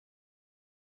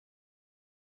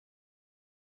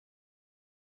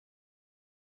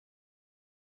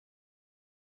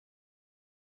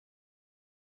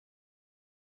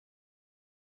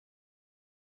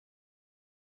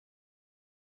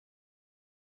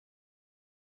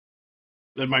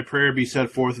Let my prayer be set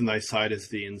forth in thy sight as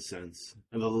the incense,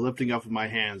 and let the lifting up of my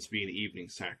hands be an evening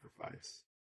sacrifice.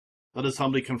 Let us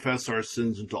humbly confess our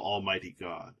sins unto Almighty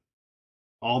God.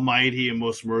 Almighty and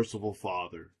most merciful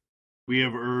Father, we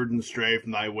have erred and strayed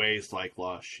from thy ways like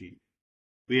lost sheep.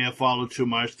 We have followed too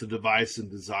much the device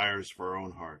and desires of our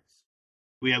own hearts.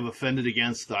 We have offended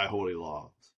against thy holy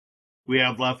laws. We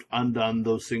have left undone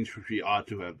those things which we ought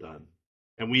to have done,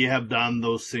 and we have done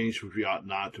those things which we ought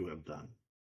not to have done.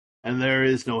 And there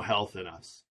is no health in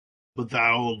us. But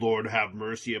thou, O Lord, have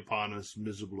mercy upon us,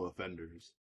 miserable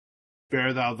offenders.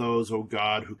 Spare thou those, O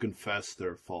God, who confess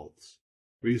their faults.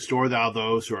 Restore thou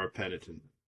those who are penitent,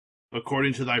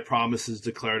 according to thy promises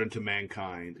declared unto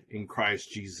mankind, in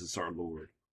Christ Jesus our Lord.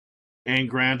 And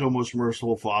grant, O most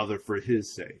merciful Father, for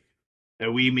his sake,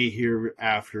 that we may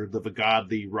hereafter live a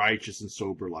godly, righteous, and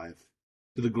sober life,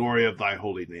 to the glory of thy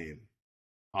holy name.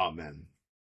 Amen.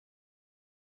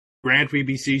 Grant, we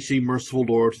beseech thee, merciful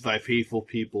Lord, to thy faithful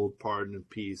people pardon and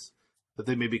peace, that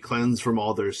they may be cleansed from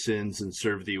all their sins and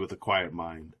serve thee with a quiet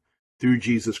mind, through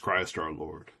Jesus Christ our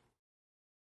Lord.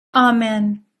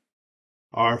 Amen.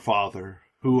 Our Father,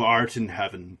 who art in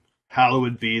heaven,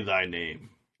 hallowed be thy name.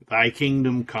 Thy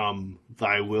kingdom come,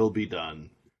 thy will be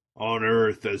done, on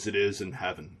earth as it is in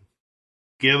heaven.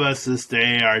 Give us this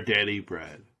day our daily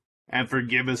bread, and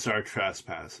forgive us our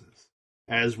trespasses,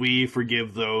 as we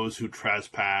forgive those who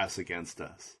trespass against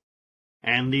us.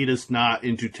 And lead us not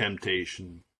into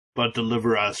temptation, but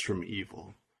deliver us from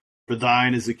evil. For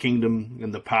thine is the kingdom,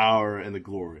 and the power, and the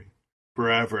glory,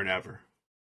 forever and ever.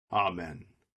 Amen.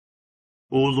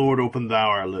 O Lord, open thou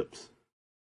our lips,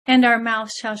 and our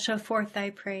mouth shall show forth thy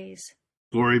praise.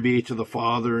 Glory be to the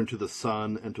Father, and to the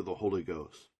Son, and to the Holy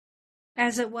Ghost.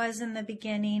 As it was in the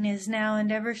beginning, is now,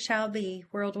 and ever shall be,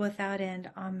 world without end.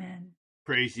 Amen.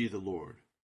 Praise ye the Lord.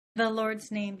 The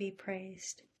Lord's name be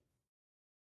praised.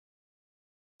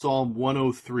 Psalm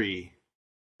 103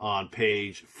 on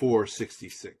page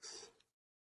 466.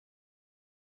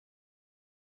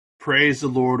 Praise the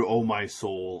Lord, O my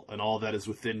soul, and all that is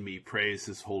within me, praise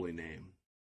his holy name.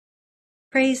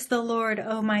 Praise the Lord,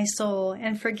 O my soul,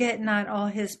 and forget not all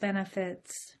his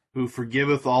benefits. Who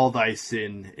forgiveth all thy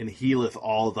sin, and healeth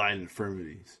all thine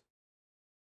infirmities.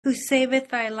 Who saveth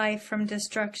thy life from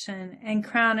destruction, and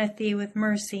crowneth thee with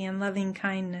mercy and loving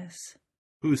kindness.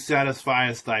 Who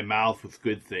satisfieth thy mouth with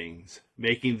good things,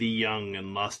 making thee young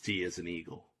and lusty as an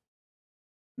eagle.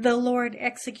 The Lord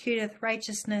executeth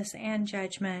righteousness and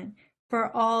judgment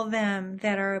for all them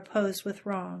that are opposed with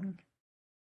wrong.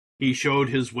 He showed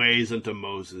his ways unto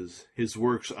Moses, his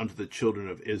works unto the children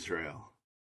of Israel.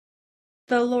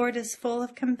 The Lord is full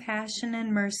of compassion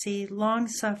and mercy,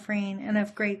 long-suffering, and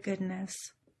of great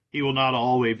goodness. He will not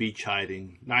always be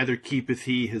chiding, neither keepeth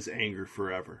he his anger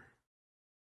forever.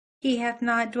 He hath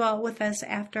not dwelt with us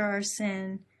after our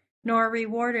sin, nor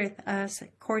rewardeth us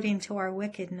according to our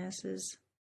wickednesses.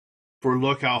 For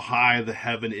look how high the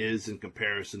heaven is in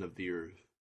comparison of the earth.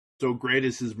 So great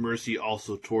is his mercy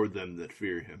also toward them that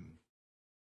fear him.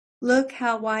 Look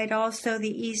how wide also the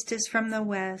east is from the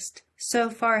west, so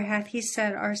far hath he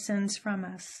set our sins from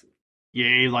us.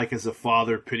 Yea, like as a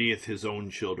father pitieth his own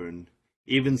children,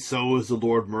 even so is the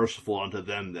Lord merciful unto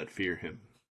them that fear him.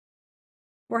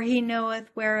 For he knoweth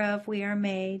whereof we are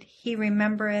made, he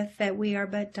remembereth that we are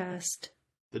but dust.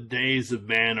 The days of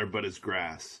man are but as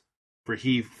grass, for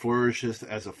he flourisheth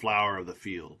as a flower of the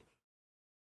field.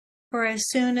 For as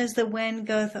soon as the wind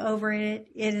goeth over it,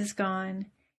 it is gone,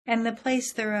 and the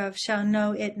place thereof shall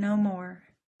know it no more.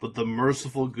 But the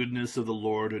merciful goodness of the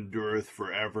Lord endureth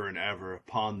for ever and ever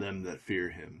upon them that fear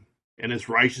him, and his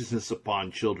righteousness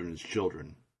upon children's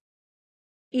children.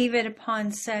 Even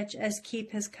upon such as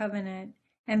keep his covenant,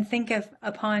 and thinketh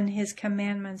upon his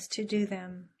commandments to do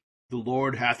them. The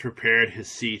Lord hath prepared his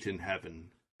seat in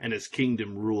heaven, and his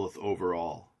kingdom ruleth over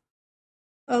all.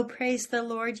 O praise the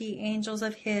Lord, ye angels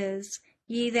of his,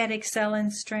 ye that excel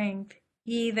in strength,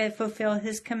 ye that fulfill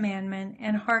his commandment,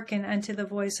 and hearken unto the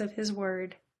voice of his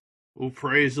word. O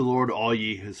praise the Lord, all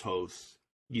ye his hosts,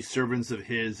 ye servants of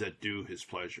his that do his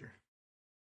pleasure.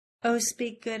 O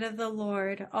speak good of the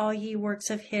Lord, all ye works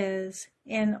of his,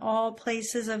 in all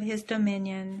places of his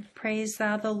dominion. Praise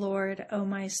thou the Lord, O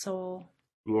my soul.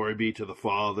 Glory be to the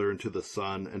Father, and to the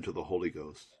Son, and to the Holy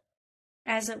Ghost.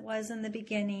 As it was in the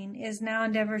beginning, is now,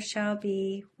 and ever shall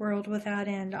be, world without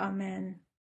end. Amen.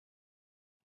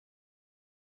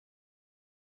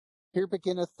 Here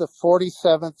beginneth the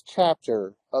 47th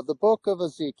chapter of the book of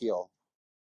Ezekiel.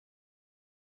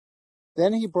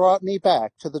 Then he brought me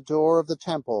back to the door of the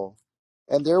temple,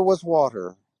 and there was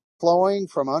water flowing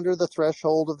from under the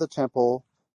threshold of the temple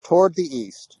toward the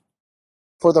east.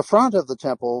 For the front of the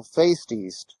temple faced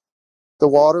east. The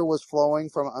water was flowing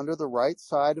from under the right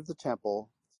side of the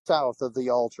temple, south of the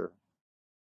altar.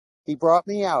 He brought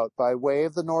me out by way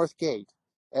of the north gate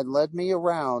and led me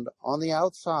around on the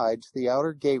outside to the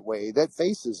outer gateway that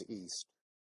faces east,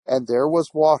 and there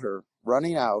was water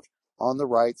running out on the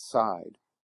right side.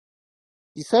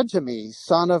 He said to me,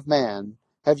 Son of man,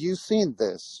 have you seen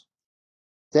this?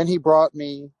 Then he brought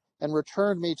me and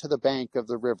returned me to the bank of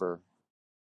the river.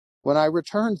 When I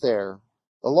returned there,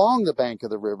 along the bank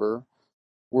of the river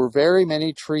were very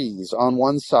many trees on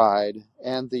one side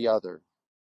and the other.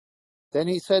 Then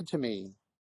he said to me,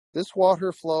 This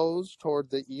water flows toward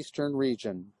the eastern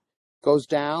region, goes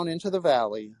down into the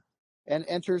valley, and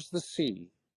enters the sea.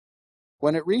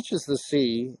 When it reaches the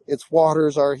sea, its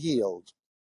waters are healed.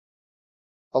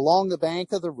 Along the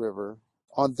bank of the river,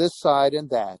 on this side and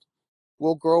that,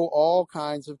 will grow all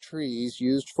kinds of trees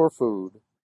used for food.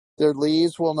 Their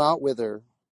leaves will not wither,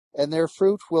 and their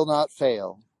fruit will not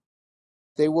fail.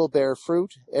 They will bear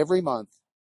fruit every month,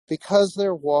 because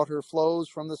their water flows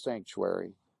from the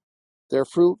sanctuary. Their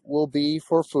fruit will be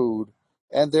for food,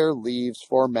 and their leaves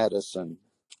for medicine.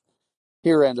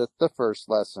 Here endeth the first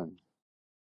lesson.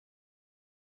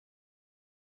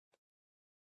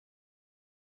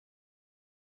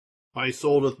 My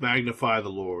soul doth magnify the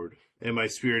Lord, and my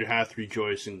spirit hath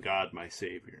rejoiced in God my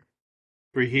Saviour.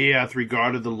 For he hath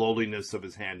regarded the lowliness of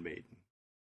his handmaiden.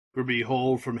 For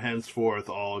behold, from henceforth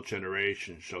all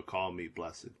generations shall call me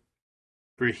blessed.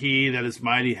 For he that is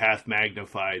mighty hath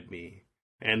magnified me,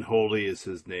 and holy is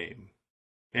his name.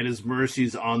 And his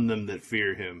mercies on them that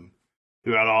fear him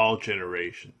throughout all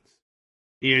generations.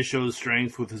 He has showed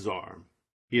strength with his arm.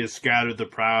 He has scattered the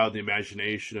proud in the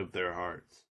imagination of their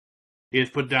hearts. He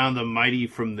hath put down the mighty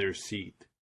from their seat,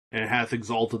 and hath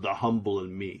exalted the humble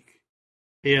and meek.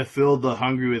 He hath filled the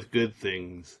hungry with good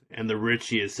things, and the rich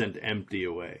he hath sent empty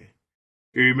away.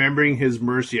 Remembering his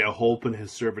mercy, I hope in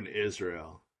his servant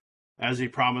Israel, as he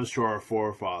promised to our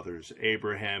forefathers,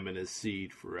 Abraham and his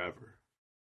seed forever.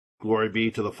 Glory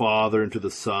be to the Father, and to the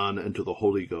Son, and to the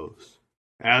Holy Ghost,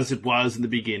 as it was in the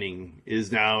beginning,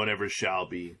 is now, and ever shall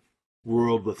be,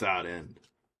 world without end.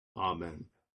 Amen.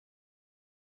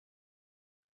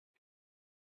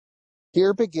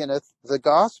 Here beginneth the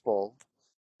Gospel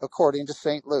according to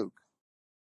St. Luke.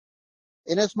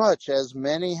 Inasmuch as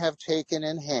many have taken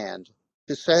in hand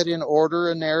to set in order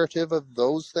a narrative of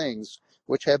those things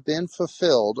which have been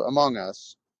fulfilled among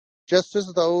us, just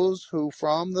as those who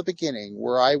from the beginning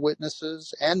were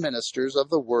eyewitnesses and ministers of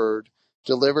the word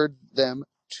delivered them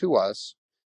to us,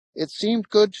 it seemed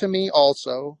good to me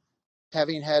also,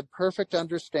 having had perfect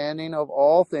understanding of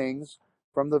all things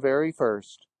from the very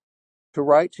first, to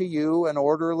write to you an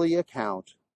orderly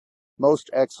account,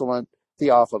 most excellent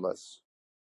Theophilus,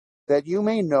 that you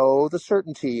may know the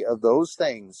certainty of those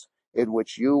things in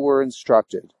which you were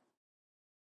instructed.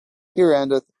 Here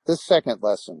endeth the second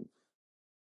lesson.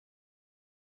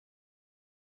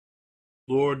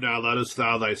 Lord, now lettest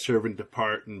thou thy servant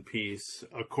depart in peace,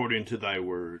 according to thy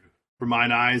word. For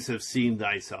mine eyes have seen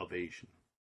thy salvation,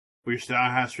 which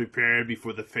thou hast prepared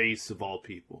before the face of all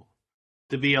people,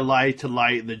 to be a light to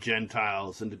lighten the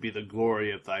Gentiles, and to be the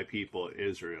glory of thy people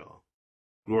Israel.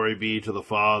 Glory be to the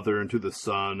Father, and to the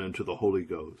Son, and to the Holy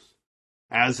Ghost,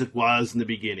 as it was in the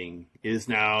beginning, is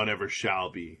now, and ever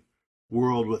shall be,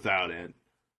 world without end.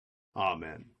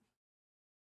 Amen.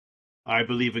 I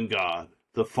believe in God,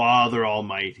 the Father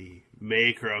Almighty,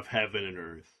 maker of heaven and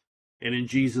earth, and in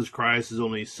Jesus Christ, his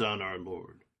only Son, our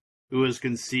Lord, who was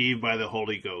conceived by the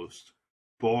Holy Ghost,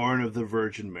 born of the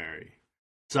Virgin Mary,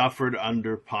 suffered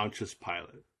under Pontius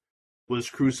Pilate, was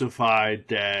crucified,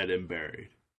 dead, and buried.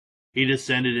 He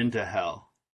descended into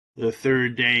hell. The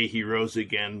third day he rose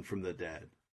again from the dead.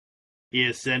 He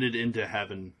ascended into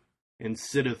heaven, and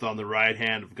sitteth on the right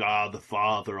hand of God the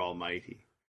Father Almighty.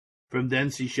 From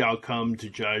thence he shall come to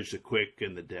judge the quick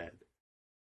and the dead.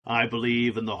 I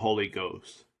believe in the Holy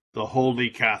Ghost, the holy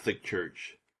Catholic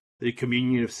Church, the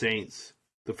communion of saints,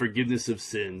 the forgiveness of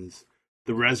sins,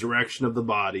 the resurrection of the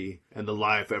body, and the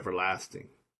life everlasting.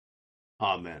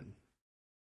 Amen.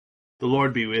 The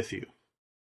Lord be with you.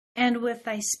 And with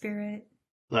thy spirit.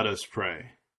 Let us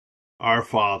pray. Our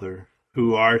Father,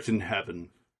 who art in heaven,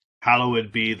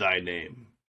 hallowed be thy name.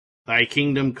 Thy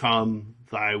kingdom come,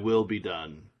 thy will be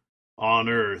done, on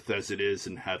earth as it is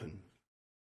in heaven.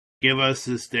 Give us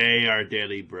this day our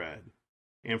daily bread,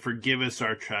 and forgive us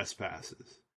our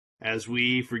trespasses, as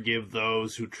we forgive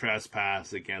those who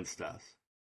trespass against us.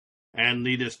 And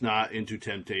lead us not into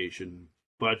temptation,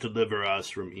 but deliver us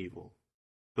from evil.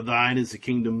 For thine is the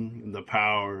kingdom, and the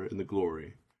power, and the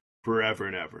glory, forever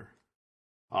and ever.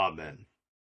 Amen.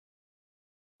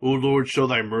 O Lord, show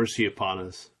thy mercy upon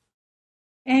us.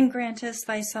 and grant us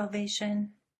thy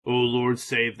salvation. O Lord,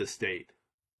 save the state.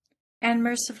 And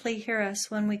mercifully hear us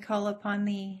when we call upon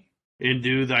thee.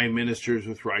 Endue thy ministers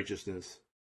with righteousness.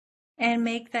 And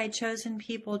make thy chosen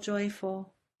people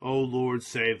joyful. O Lord,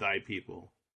 save thy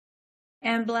people.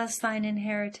 And bless thine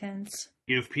inheritance.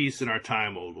 Give peace in our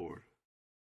time, O Lord.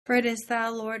 For it is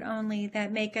thou, Lord, only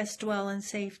that make us dwell in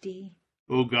safety.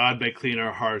 O God, make clean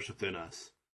our hearts within us.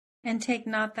 And take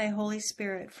not thy Holy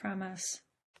Spirit from us.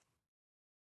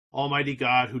 Almighty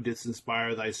God, who didst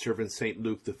inspire thy servant St.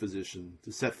 Luke the physician,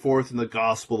 to set forth in the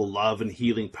gospel the love and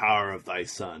healing power of thy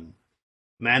Son,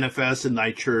 manifest in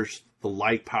thy church the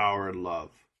like power and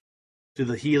love, to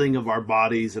the healing of our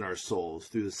bodies and our souls,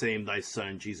 through the same thy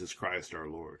Son, Jesus Christ our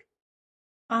Lord.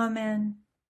 Amen.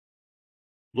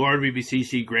 Lord, we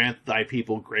beseech thee, grant thy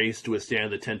people grace to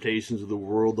withstand the temptations of the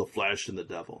world, the flesh, and the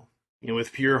devil, and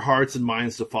with pure hearts and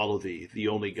minds to follow thee, the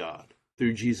only God,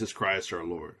 through Jesus Christ our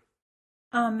Lord.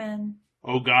 Amen.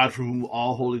 O God, from whom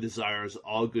all holy desires,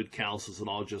 all good counsels, and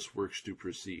all just works do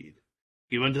proceed,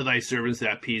 give unto thy servants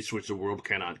that peace which the world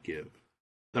cannot give,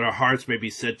 that our hearts may be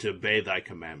said to obey thy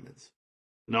commandments,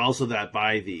 and also that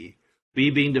by thee, we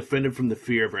being defended from the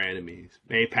fear of our enemies,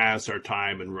 may pass our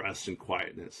time in rest and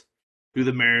quietness, through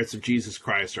the merits of Jesus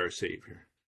Christ our Savior.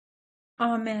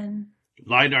 Amen.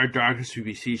 Lighten our darkness, we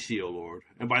beseech thee, O Lord,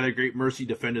 and by thy great mercy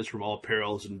defend us from all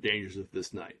perils and dangers of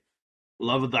this night.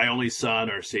 Love of thy only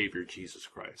Son, our Savior, Jesus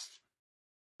Christ.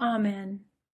 Amen.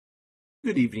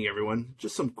 Good evening, everyone.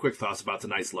 Just some quick thoughts about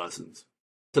tonight's lessons.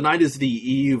 Tonight is the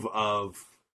eve of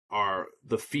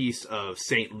the feast of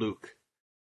St. Luke.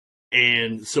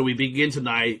 And so we begin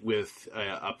tonight with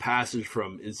a passage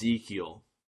from Ezekiel.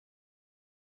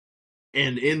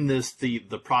 And in this, the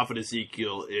prophet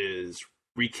Ezekiel is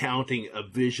recounting a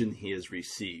vision he has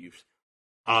received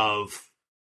of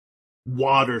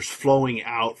waters flowing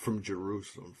out from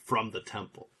Jerusalem, from the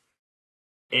temple.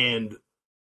 And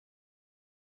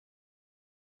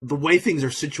the way things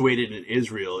are situated in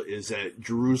Israel is that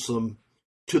Jerusalem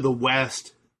to the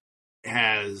west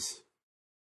has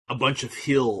a bunch of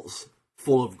hills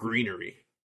full of greenery.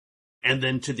 And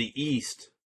then to the east,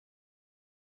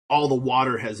 all the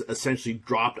water has essentially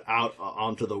dropped out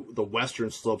onto the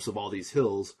western slopes of all these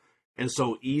hills. And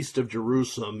so east of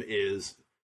Jerusalem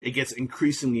it gets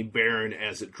increasingly barren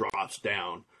as it drops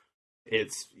down.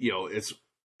 It's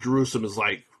Jerusalem is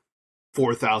like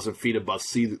 4,000 feet above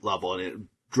sea level, and it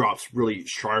drops really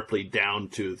sharply down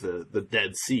to the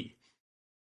Dead Sea.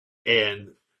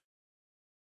 And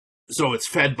so it's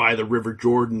fed by the River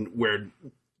Jordan, where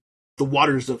the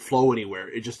water doesn't flow anywhere.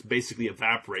 It just basically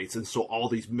evaporates. And so all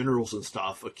these minerals and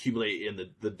stuff accumulate in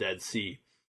the Dead Sea.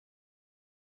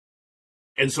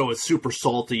 And so it's super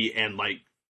salty, and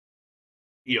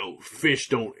fish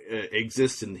don't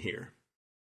exist in here.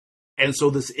 And so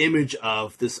this image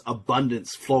of this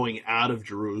abundance flowing out of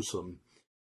Jerusalem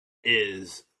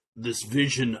is this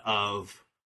vision of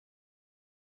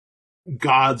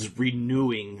God's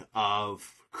renewing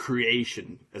of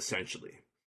creation, essentially.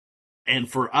 And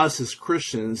for us as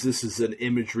Christians, this is an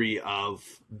imagery of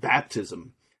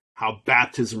baptism, how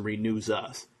baptism renews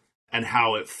us, and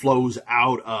how it flows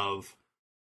out of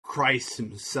Christ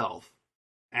himself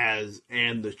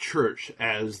and the church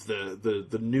as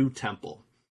the new temple,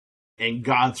 and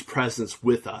God's presence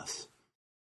with us,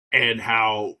 and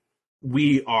how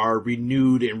we are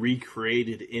renewed and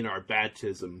recreated in our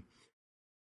baptism.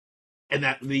 And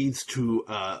that leads to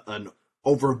an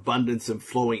overabundance and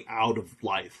flowing out of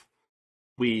life.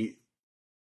 We,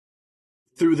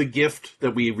 through the gift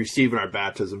that we receive in our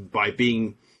baptism, by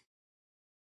being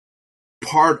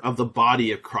part of the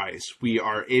body of Christ, we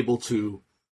are able to,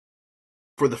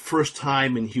 for the first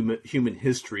time in human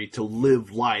history, to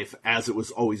live life as it was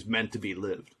always meant to be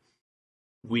lived.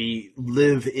 We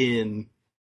live in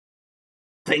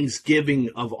thanksgiving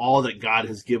of all that God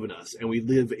has given us, and we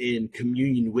live in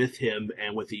communion with him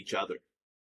and with each other.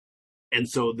 And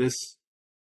so this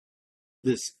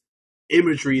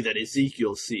imagery that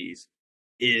Ezekiel sees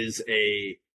is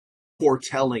a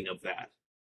foretelling of that.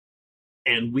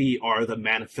 And we are the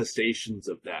manifestations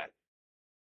of that.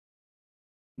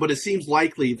 But it seems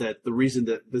likely that the reason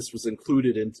that this was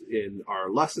included in our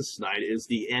lessons tonight is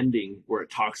the ending where it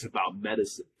talks about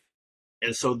medicine.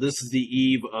 And so this is the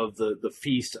eve of the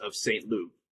feast of St.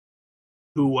 Luke,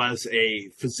 who was a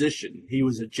physician. He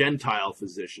was a Gentile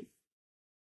physician.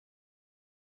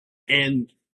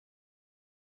 And,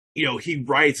 he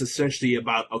writes essentially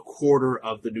about a quarter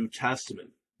of the New Testament.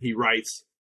 He writes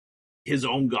his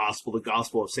own gospel, the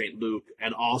Gospel of St. Luke,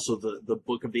 and also the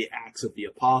book of the Acts of the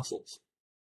Apostles.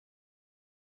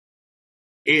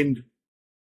 And,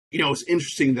 it's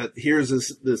interesting that here's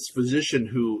this physician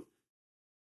who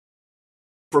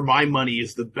for my money,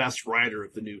 is the best writer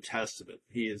of the New Testament.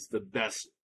 He is the best,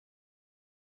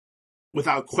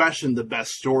 without question, the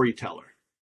best storyteller.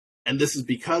 And this is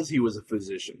because he was a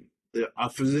physician. A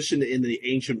physician in the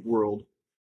ancient world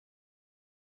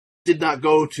did not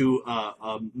go to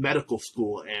a medical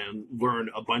school and learn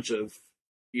a bunch of,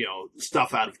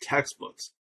 stuff out of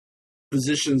textbooks.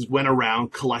 Physicians went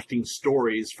around collecting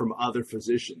stories from other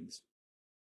physicians.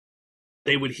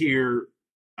 They would hear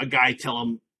a guy tell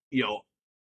them,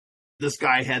 this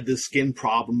guy had this skin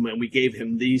problem and we gave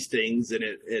him these things and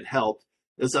it helped.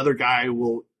 This other guy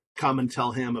will come and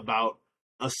tell him about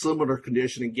a similar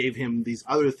condition and gave him these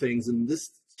other things, and this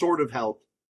sort of helped,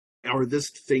 or this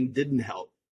thing didn't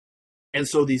help. And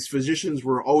so these physicians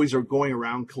were always going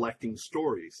around collecting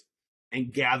stories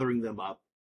and gathering them up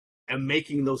and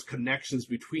making those connections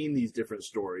between these different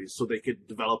stories so they could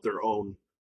develop their own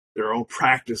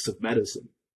practice of medicine.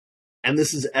 And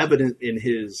this is evident in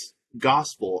his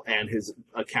gospel and his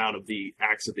account of the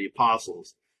Acts of the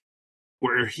Apostles,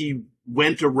 where he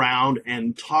went around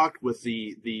and talked with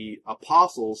the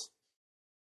apostles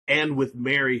and with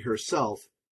Mary herself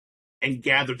and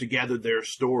gathered together their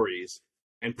stories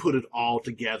and put it all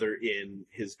together in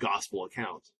his gospel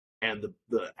account and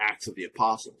the Acts of the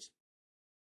Apostles.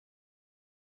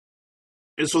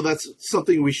 And so that's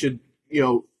something we should,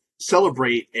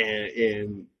 celebrate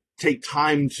and take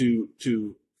time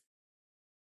to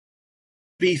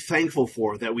be thankful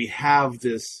for, that we have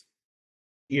this,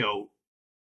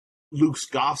 Luke's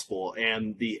gospel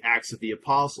and the Acts of the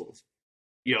Apostles.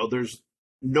 There's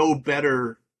no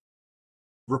better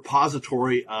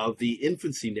repository of the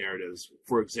infancy narratives,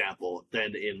 for example,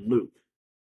 than in Luke.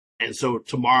 And so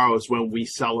tomorrow is when we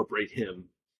celebrate him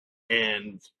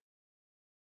and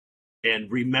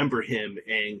remember him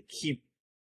and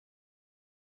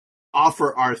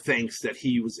offer our thanks that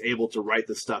he was able to write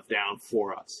the stuff down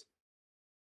for us.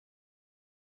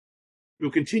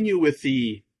 We'll continue with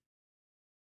the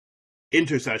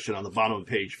intercession on the bottom of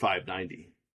page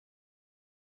 590.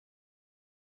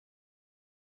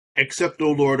 Accept,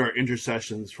 O Lord, our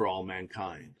intercessions for all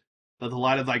mankind. Let the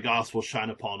light of thy gospel shine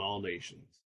upon all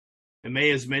nations. And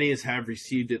may as many as have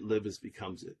received it live as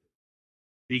becomes it.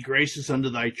 Be gracious unto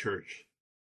thy church,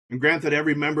 and grant that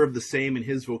every member of the same in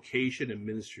his vocation and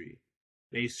ministry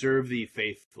may serve thee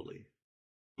faithfully.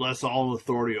 Bless all in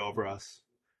authority over us,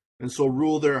 and so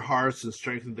rule their hearts and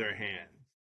strengthen their hands,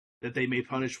 that they may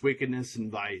punish wickedness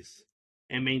and vice,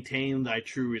 and maintain thy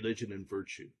true religion and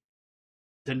virtue.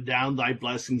 Send down thy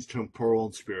blessings, temporal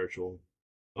and spiritual,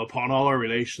 upon all our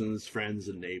relations, friends,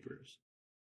 and neighbors.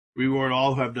 Reward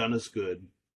all who have done us good,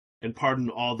 and pardon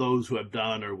all those who have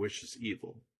done or wish us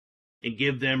evil, and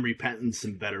give them repentance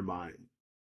and better mind.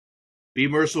 Be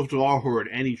merciful to all who are in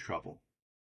any trouble.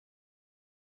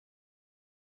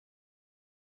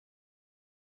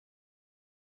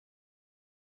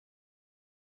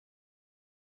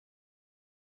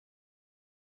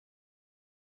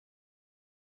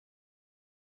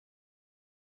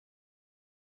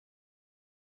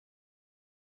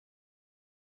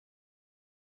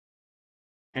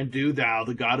 And do thou,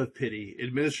 the God of pity,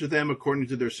 administer them according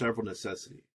to their several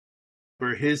necessity.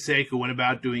 For his sake who went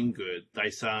about doing good, thy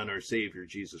Son, our Savior,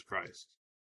 Jesus Christ.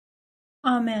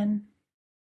 Amen.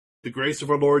 The grace of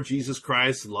our Lord Jesus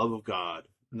Christ, the love of God,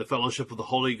 and the fellowship of the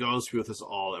Holy Ghost be with us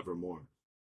all evermore.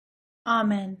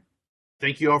 Amen.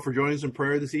 Thank you all for joining us in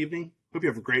prayer this evening. Hope you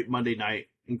have a great Monday night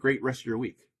and great rest of your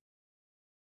week.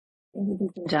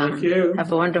 John, Thank you.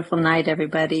 have a wonderful night,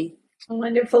 everybody. A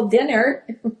wonderful dinner.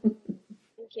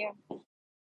 Thank you.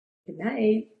 Good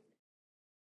night.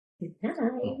 Good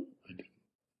night.